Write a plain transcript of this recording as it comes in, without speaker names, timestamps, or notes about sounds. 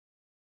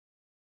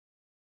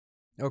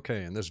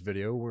Okay, in this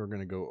video, we're going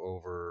to go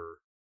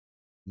over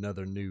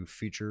another new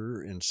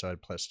feature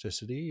inside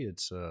Plasticity.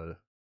 It's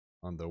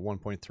on the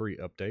 1.3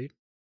 update,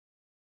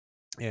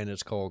 and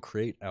it's called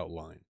Create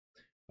Outline.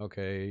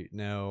 Okay,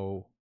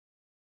 now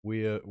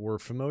we're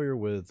familiar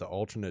with the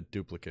alternate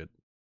duplicate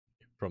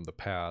from the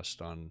past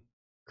on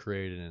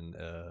creating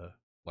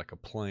like a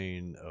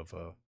plane of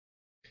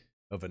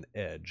an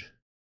edge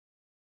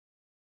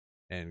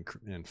and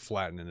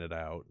flattening it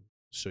out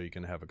so you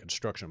can have a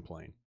construction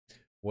plane.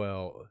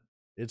 Well,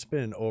 it's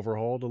been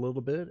overhauled a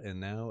little bit, and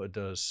now it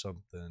does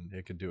something.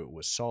 It can do it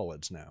with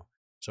solids now.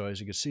 So as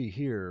you can see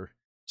here,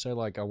 say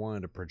like I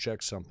wanted to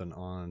project something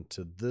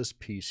onto this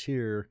piece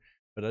here,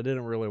 but I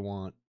didn't really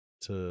want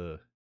to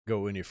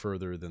go any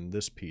further than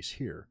this piece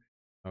here.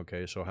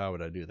 Okay, so how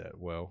would I do that?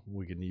 Well,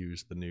 we can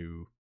use the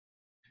new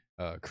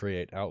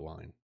create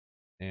outline.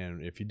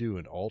 And if you do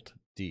an Alt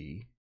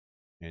D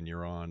and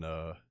you're on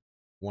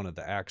one of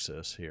the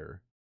axes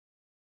here,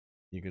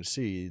 you can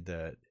see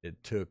that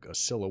it took a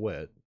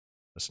silhouette,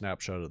 a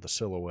snapshot of the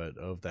silhouette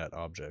of that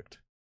object,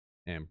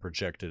 and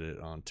projected it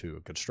onto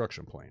a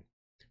construction plane.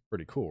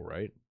 Pretty cool,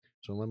 right?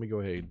 So let me go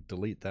ahead and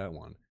delete that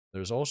one.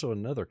 There's also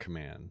another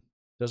command.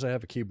 Doesn't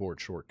have a keyboard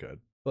shortcut,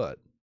 but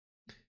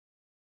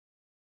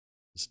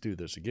let's do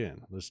this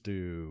again.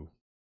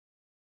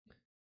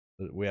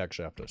 We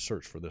actually have to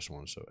search for this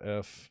one. So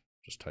F,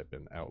 just type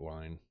in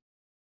outline,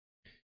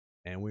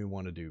 and we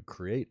want to do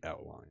create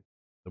outline.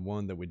 The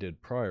one that we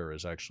did prior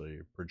is actually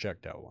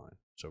project outline.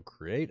 So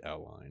create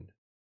outline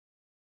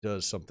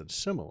does something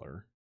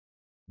similar,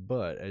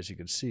 but as you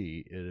can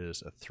see, it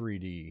is a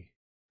 3D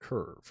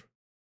curve.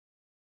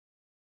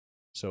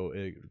 So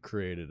it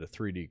created a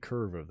 3D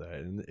curve of that,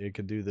 and it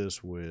can do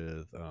this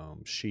with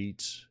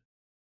sheets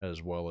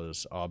as well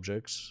as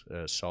objects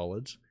as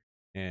solids,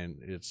 and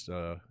it's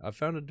I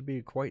found it to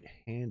be quite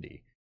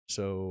handy.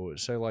 So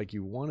say like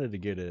you wanted to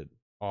get it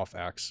off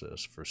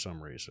axis for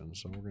some reason,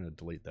 so we're going to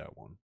delete that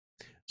one.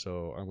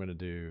 So I'm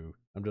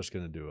just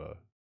going to do a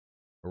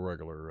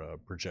regular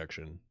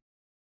projection.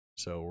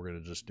 So we're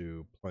going to just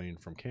do plane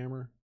from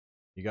camera.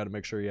 You got to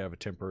make sure you have a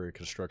temporary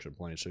construction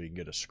plane so you can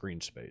get a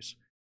screen space.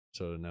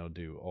 So now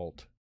do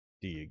Alt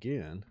D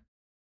again,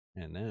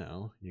 and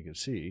now you can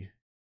see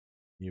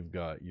you've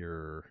got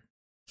your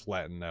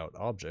flattened out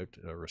object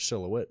or a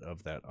silhouette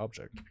of that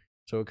object.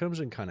 So it comes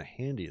in kind of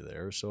handy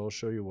there. So I'll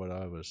show you what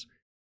I was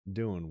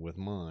doing with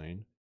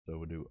mine. So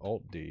we'll do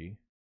Alt D,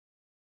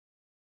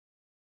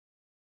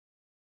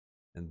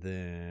 and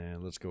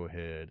then let's go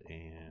ahead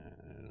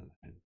and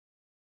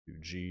do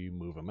G,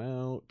 move them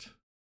out.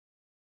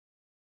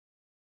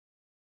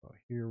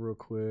 Here real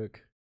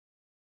quick.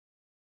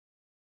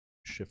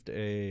 Shift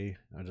A.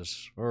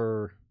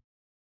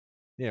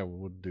 Yeah,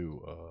 we'll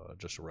do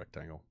just a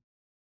rectangle.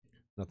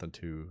 Nothing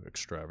too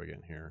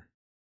extravagant here.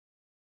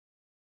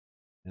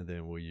 And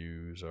then we'll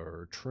use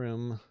our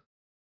trim.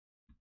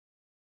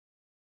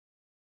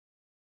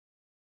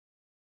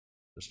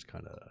 Just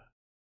kind of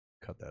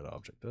cut that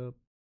object up.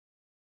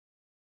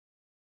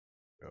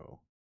 Go.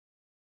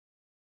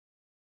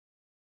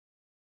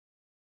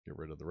 Get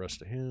rid of the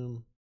rest of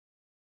him.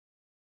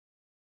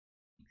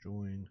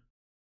 Join.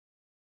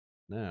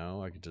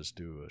 Now I can just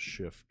do a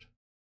Shift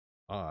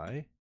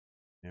I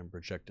and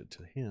project it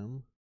to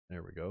him.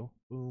 There we go.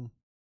 Boom.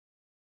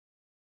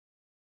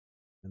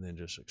 And then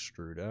just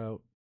extrude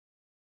out.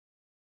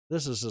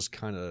 This is just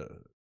kind of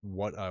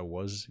what I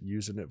was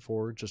using it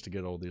for, just to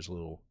get all these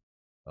little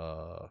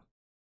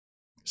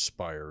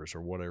spires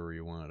or whatever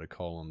you wanted to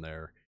call them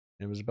there.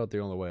 And it was about the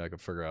only way I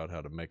could figure out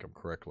how to make them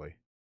correctly.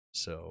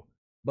 So,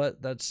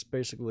 but that's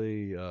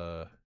basically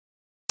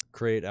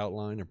create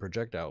outline and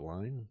project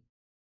outline.